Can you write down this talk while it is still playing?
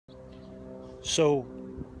So,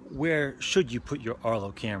 where should you put your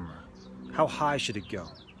Arlo camera? How high should it go?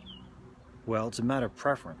 Well, it's a matter of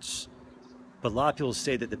preference. But a lot of people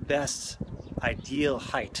say that the best ideal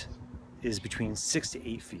height is between 6 to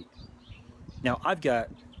 8 feet. Now, I've got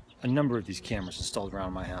a number of these cameras installed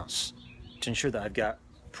around my house to ensure that I've got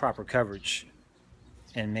proper coverage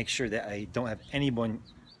and make sure that I don't have anyone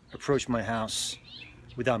approach my house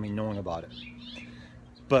without me knowing about it.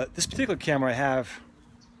 But this particular camera I have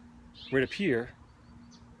right up here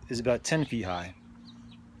is about 10 feet high,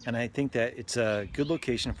 and I think that it's a good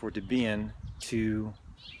location for it to be in to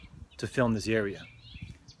film this area.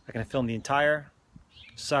 I can film the entire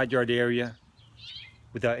side yard area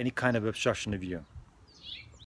without any kind of obstruction of view.